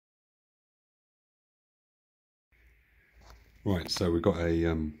Right, so we've got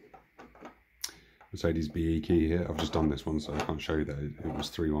a Mercedes BE key here. I've just done this one, so I can't show you that it was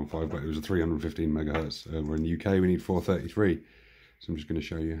 315, but it was a 315 megahertz. We're in the UK, we need 433. So I'm just going to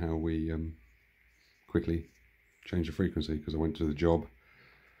show you how we quickly change the frequency, because I went to the job.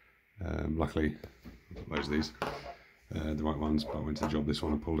 Luckily, I've got loads of these, the right ones, but I went to the job. This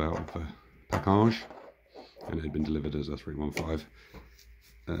one I pulled out of the package, and it had been delivered as a 315.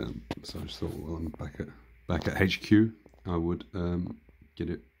 So I just thought, well, I'm back at HQ, I would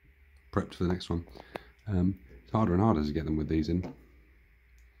get it prepped for the next one. It's harder and harder to get them with these in,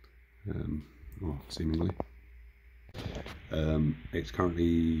 well, seemingly. It's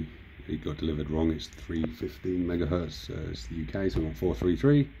currently, it got delivered wrong. It's 315 megahertz. It's the UK, so we want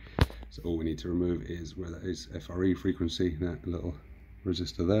 433. So all we need to remove is where that is FRE frequency, that little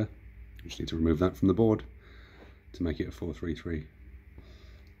resistor there. We just need to remove that from the board to make it a 433.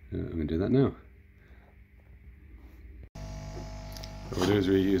 I'm going to do that now. What we do is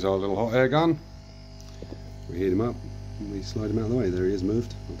we use our little hot air gun. We heat him up and we slide him out of the way. There he is,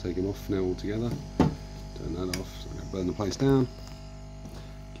 moved. I'll take him off now altogether. Turn that off, so I'm going to burn the place down.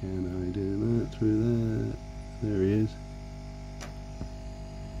 Can I do that through there? There he is.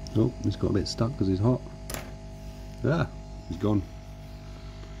 Oh, he's got a bit stuck because he's hot. Ah, he's gone.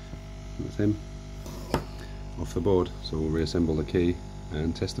 That's him. Off the board. So we'll reassemble the key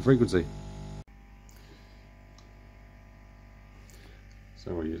and test the frequency.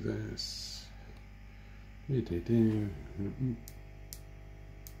 So we'll use this.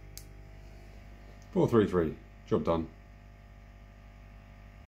 433. Job done.